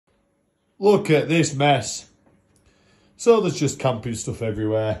Look at this mess. So there's just camping stuff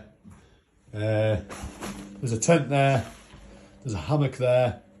everywhere. There's a tent there. There's a hammock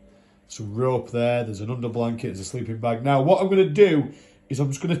there. Some rope there. There's an underblanket. There's a sleeping bag. Now, what I'm going to do is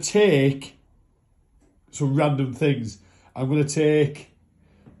I'm just going to take some random things. I'm going to take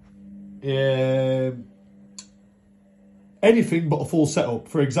anything but a full setup.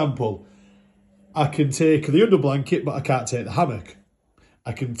 For example, I can take the underblanket, but I can't take the hammock.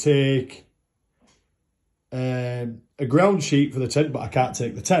 I can take a ground sheet for the tent, but I can't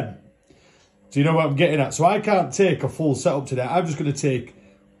take the tent. Do you know what I'm getting at? So I can't take a full setup today. I'm just going to take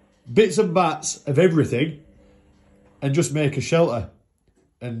bits and bats of everything and just make a shelter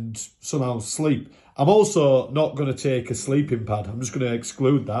and somehow sleep. I'm also not going to take a sleeping pad. I'm just going to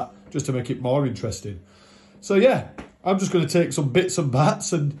exclude that just to make it more interesting. So yeah, I'm just going to take some bits and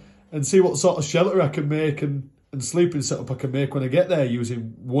bats and see what sort of shelter I can make and sleeping setup I can make when I get there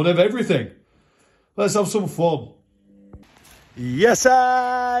using one of everything. Let's have some fun. Yes,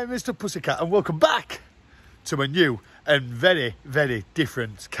 I'm Mr. Pussycat and welcome back to a new and very, very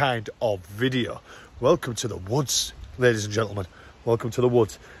different kind of video. Welcome to the woods, ladies and gentlemen. Welcome to the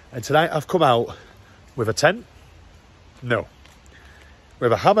woods. And tonight I've come out with a tent? No.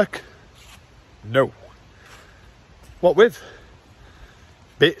 With a hammock? No. What with?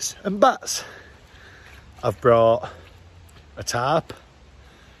 Bits and bats. I've brought a tarp,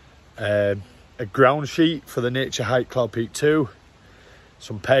 a ground sheet for the Nature Hike Cloud Peak 2,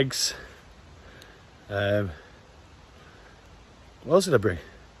 some pegs. What else did I bring?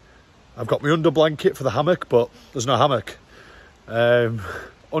 I've got my under blanket for the hammock, but there's no hammock.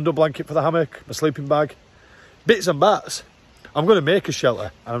 Under blanket for the hammock, my sleeping bag, bits and bats. I'm going to make a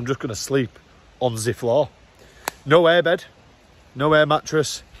shelter and I'm just going to sleep on the floor. No airbed, no air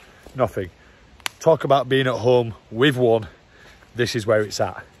mattress, nothing. Talk about being at home with one. This is where it's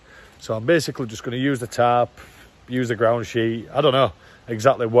at. So I'm basically just going to use the tarp, use the ground sheet. I don't know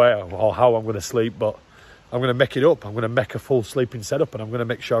exactly where or how I'm going to sleep, but I'm going to make it up. I'm going to make a full sleeping setup and I'm going to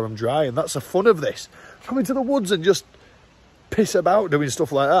make sure I'm dry. And that's the fun of this. Come into the woods and just piss about doing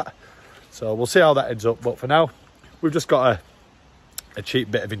stuff like that. So we'll see how that ends up. But for now, we've just got a cheap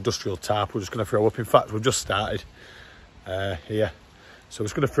bit of industrial tarp we're just going to throw up. In fact, we've just started here. So we're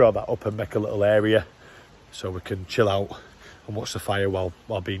just going to throw that up and make a little area so we can chill out and watch the fire while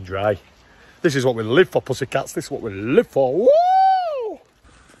being dry. This is what we live for, pussycats. This is what we live for. Woo!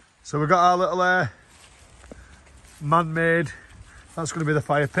 So we've got our little man-made, that's going to be the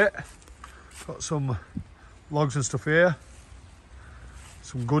fire pit. Got some logs and stuff here.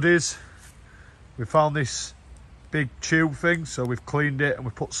 Some goodies. We found this big tube thing, so we've cleaned it and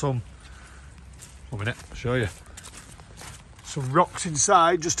we put some, 1 minute, I'll show you. Some rocks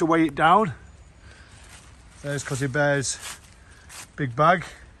inside just to weigh it down. There's Cosy Bear's big bag.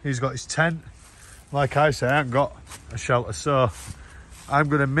 He's got his tent. Like I say, I haven't got a shelter, so I'm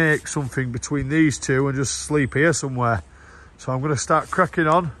going to make something between these two and just sleep here somewhere. So I'm going to start cracking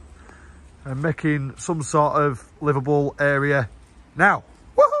on and making some sort of livable area now.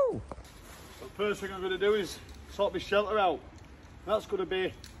 Woohoo! The first thing I'm going to do is sort my shelter out. That's going to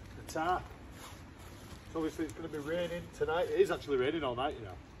be the tarp. So obviously it's going to be raining tonight. It is actually raining all night, you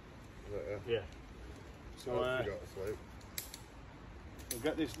know. Yeah. So we'll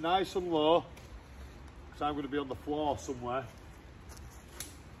get this nice and low, because I'm going to be on the floor somewhere.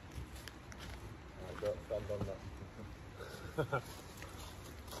 Don't stand on that.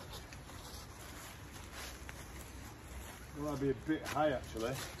 Well, that'll be a bit high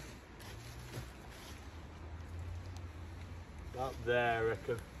actually. That there, I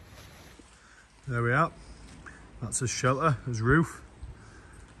reckon. There we are. That's a shelter, as roof.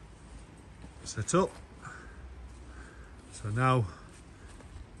 Set up. So now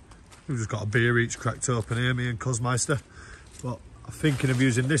we've just got a beer each cracked open here, me and Cosmeister. But I'm thinking of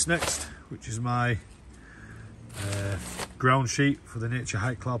using this next, which is my ground sheet for the Nature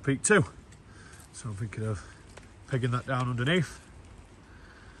Hike Cloud Peak 2. So I'm thinking of pegging that down underneath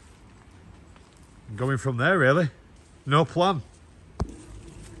and going from there really. No plan.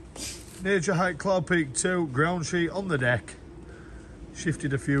 Nature Hike Cloud Peak 2 ground sheet on the deck.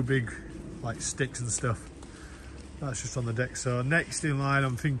 Shifted a few big like sticks and stuff. That's just on the deck. So next in line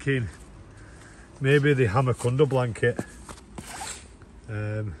I'm thinking maybe the hammock under blanket.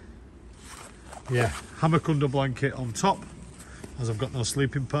 Yeah, hammock under blanket on top, as I've got no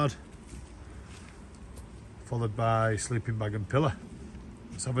sleeping pad. Followed by sleeping bag and pillow.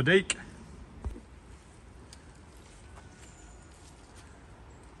 Let's have a deek.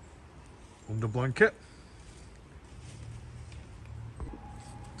 Under blanket.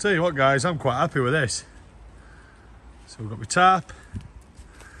 Tell you what guys, I'm quite happy with this. So we've got my tarp,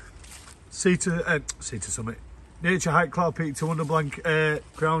 Cedar Summit, Nature Hike Cloud Peak 2 under blanket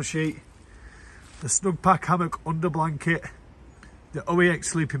ground sheet, the Snug Pack hammock under blanket, the OEX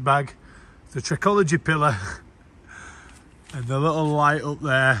sleeping bag, the Trekology pillar, and the little light up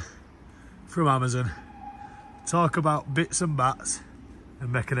there from Amazon. Talk about bits and bats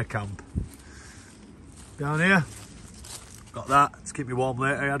and making a camp. Down here, got that to keep me warm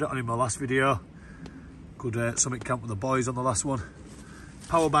later. I had it on in my last video. Good summit camp with the boys on the last one.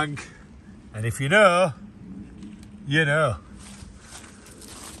 Power bank, and if you know, you know.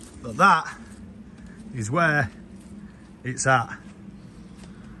 But that is where it's at.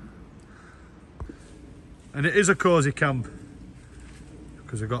 And it is a cosy camp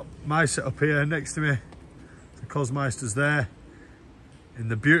because I've got my setup here next to me. The Cosmeister's there in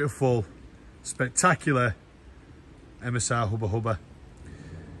the beautiful, spectacular MSR Hubba Hubba.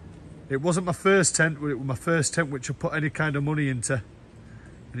 It wasn't my first tent, but it was my first tent which I put any kind of money into,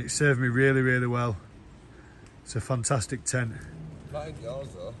 and it served me really, really well. It's a fantastic tent. That ain't yours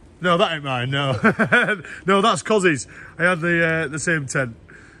though. No, that ain't mine, no. No, that's Cozzy's. I had the same tent.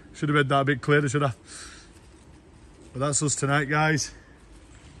 Should have made that a bit clearer, should I? But that's us tonight, guys.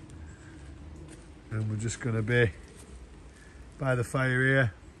 And we're just going to be by the fire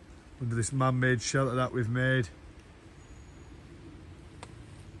here, under this man-made shelter that we've made.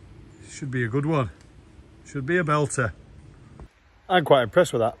 Should be a good one. Should be a belter. I'm quite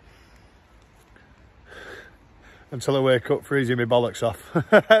impressed with that. Until I wake up freezing my bollocks off.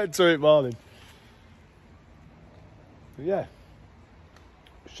 Till morning. But yeah.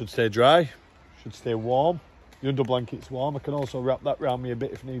 Should stay dry. Should stay warm. The under blanket's warm. I can also wrap that around me a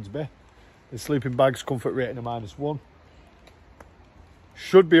bit if needs be. The sleeping bag's comfort rating of -1.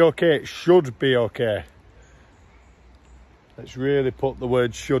 Should be okay. It should be okay. Let's really put the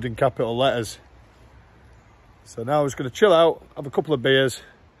word should in capital letters. So now I'm just going to chill out, have a couple of beers,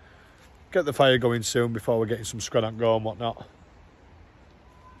 get the fire going soon before we're getting some scrannock go and whatnot.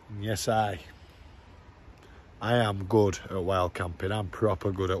 And yes, I am good at wild camping. I'm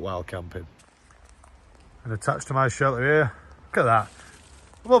proper good at wild camping. And attached to my shelter here, look at that.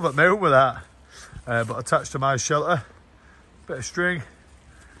 I'm over at moon with that. But attached to my shelter, bit of string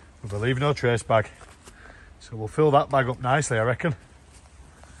with a leave no trace bag. So we'll fill that bag up nicely, I reckon.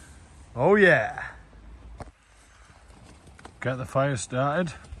 Oh yeah. Get the fire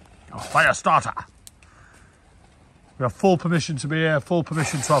started. A fire starter. We have full permission to be here, full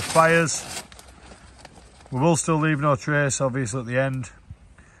permission to have fires. We will still leave no trace, obviously, at the end.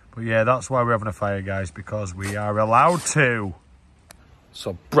 But yeah, that's why we're having a fire, guys, because we are allowed to.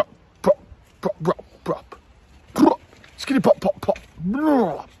 So, brop, brop, brop, brop, brop, brop, skinny pop, pop, pop,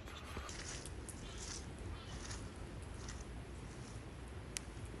 brop.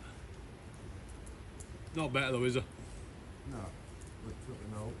 Not better though, is it? No,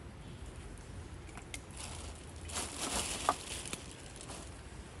 no.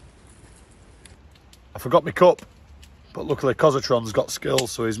 I forgot my cup, but luckily Cosatron's got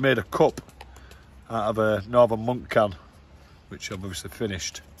skills, so he's made a cup out of a Northern Monk can, which I've obviously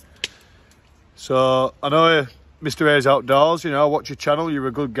finished. So I know Mr. A's Outdoors, you know, I watch your channel, you're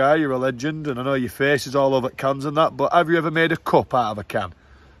a good guy, you're a legend, and I know your face is all over cans and that, but have you ever made a cup out of a can?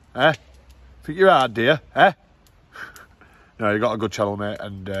 Eh? Think you're hard, do you? Eh? No, you got a good channel, mate,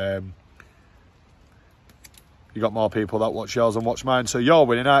 and you got more people that watch yours and watch mine, so you're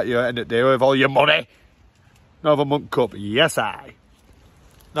winning, aren't you, at the end of the day, with all your money? Northern Monk Cup, yes I.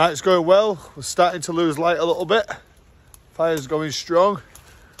 Night's going well, we're starting to lose light a little bit. Fire's going strong.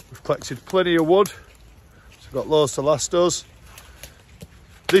 We've collected plenty of wood, so we've got loads to last us.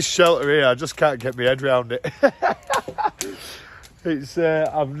 This shelter here, I just can't get my head around it. It's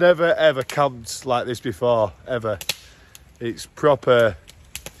I've never ever camped like this before, ever. It's proper,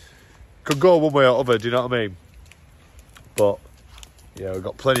 could go one way or other, do you know what I mean? But yeah, we've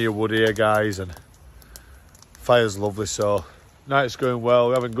got plenty of wood here, guys, and fire's lovely. So night's going well,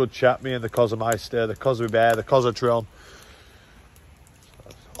 we're having good chat, me and the Cosmeister, the Cosby Bear, the Cosatron.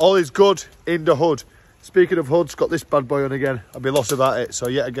 All is good in the hood. Speaking of hoods, got this bad boy on again. I'd be lost about it. So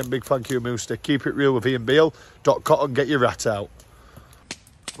yet again, big thank you, Mooster. Keep it real with Ian Beale. .cotton, get your rat out.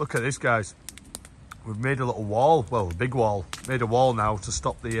 Look at this, guys. We've made a little wall, well, a big wall. Made a wall now to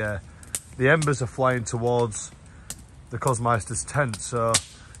stop the embers are flying towards the Cosmeister's tent. So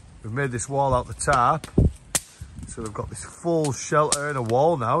we've made this wall out the tarp. So we've got this full shelter and a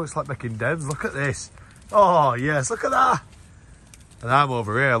wall now. It's like making dens. Look at this. Oh yes, look at that. And I'm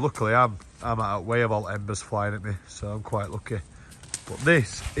over here. Luckily, I'm out of way of all embers flying at me, so I'm quite lucky. But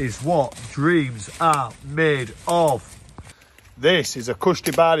this is what dreams are made of. This is a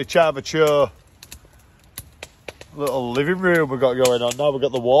Kushti Bari Chavacho Little living room we've got going on now. We've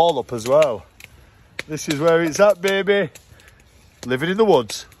got the wall up as well. This is where it's at, baby. Living in the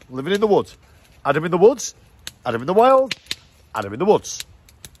woods. Living in the woods. Adam in the woods. Adam in the wild. Adam in the woods.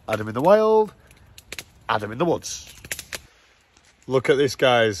 Adam in the wild. Adam in the woods. Look at this,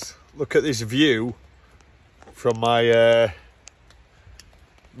 guys. Look at this view from my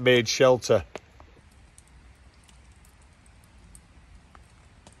made shelter.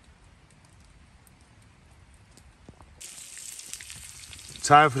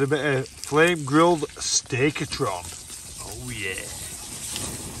 Time for a bit of flame grilled steakatron. Oh yeah.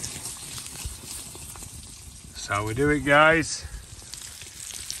 That's how we do it, guys.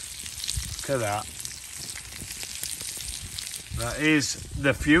 Look at that. That is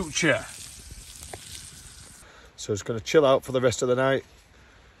the future. So it's going to chill out for the rest of the night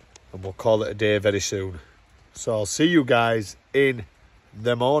and we'll call it a day very soon. So I'll see you guys in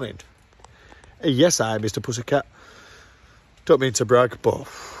the morning. Yes, I'm Mr. Pussycat. Don't mean to brag, but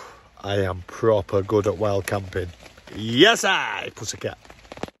I am proper good at wild camping. Yes, I, Pussycat.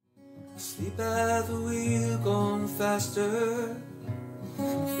 Sleep at the wheel, going faster.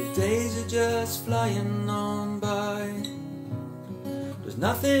 The days are just flying on by. There's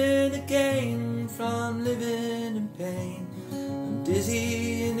nothing to gain from living in pain. I'm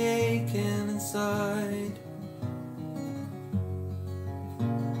dizzy and aching inside.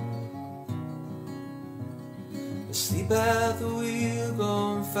 Asleep at the wheel,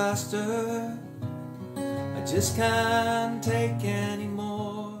 going faster. I just can't take any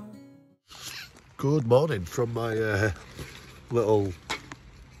more. Good morning from my little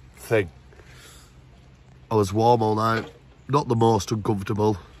thing. I was warm all night, not the most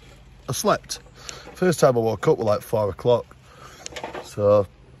uncomfortable. I slept. First time I woke up was like 4 o'clock, so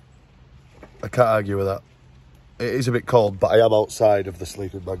I can't argue with that. It is a bit cold, but I am outside of the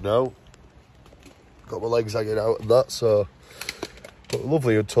sleeping bag now. Got my legs hanging out and that, so but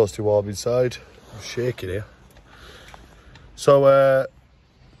lovely and toasty warm inside. I'm shaking here. So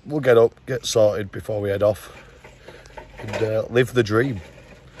we'll get up, get sorted before we head off and live the dream.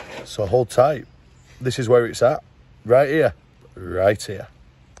 So hold tight. This is where it's at. Right here. Right here.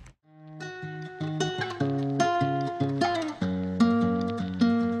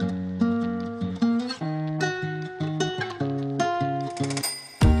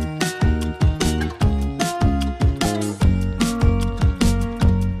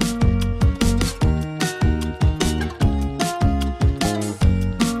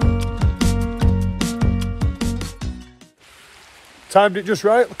 Timed it just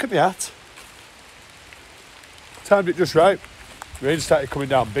right. Look at the hat. Timed it just right. Rain started coming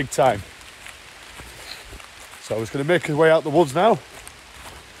down big time. So I was going to make our way out the woods now.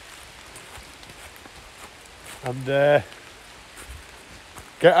 And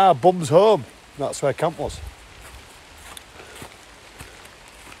get our bums home. That's where camp was.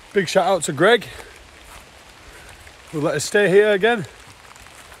 Big shout out to Greg, who let us stay here again.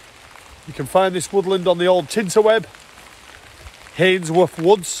 You can find this woodland on the old Tinterweb. Hainsworth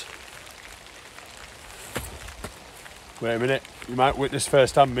Woods. Wait a minute, you might witness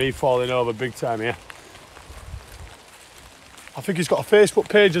firsthand me falling over big time here. I think he's got a Facebook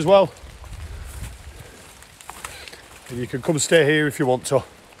page as well. And you can come stay here if you want to.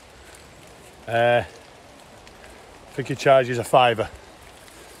 I think he charges a £5.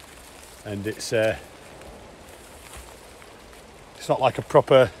 And it's not like a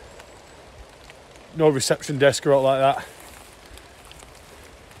proper, no reception desk or all like that.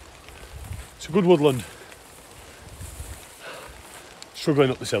 It's a good woodland. Struggling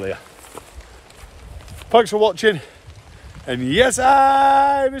up this hill here. Thanks for watching. And yes,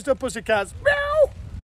 I'm Mr. Pussycat.